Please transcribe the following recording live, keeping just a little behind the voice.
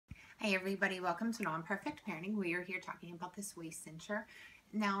Hey everybody, welcome to Non-Perfect Parenting. We are here talking about this waist cincher.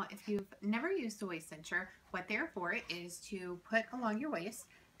 Now, if you've never used a waist cincher, what they're for is to put along your waist,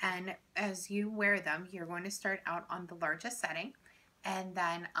 and as you wear them, you're going to start out on the largest setting, and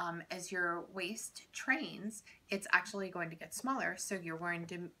then as your waist trains, it's actually going to get smaller, so you're going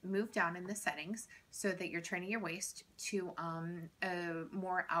to move down in the settings so that you're training your waist to a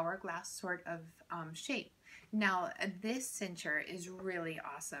more hourglass sort of shape. Now, this cincher is really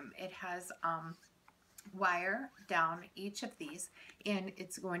awesome. It has wire down each of these, and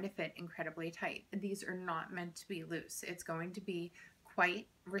it's going to fit incredibly tight. These are not meant to be loose. It's going to be quite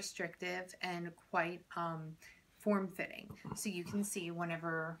restrictive and quite form-fitting. So you can see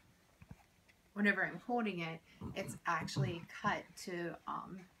whenever I'm holding it, it's actually cut to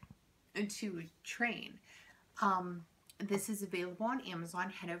train. This is available on Amazon.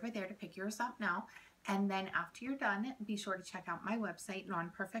 Head over there to pick yours up now. And then after you're done, be sure to check out my website,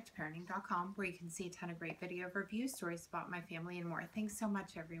 nonperfectparenting.com, where you can see a ton of great video reviews, stories about my family, and more. Thanks so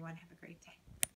much, everyone. Have a great day.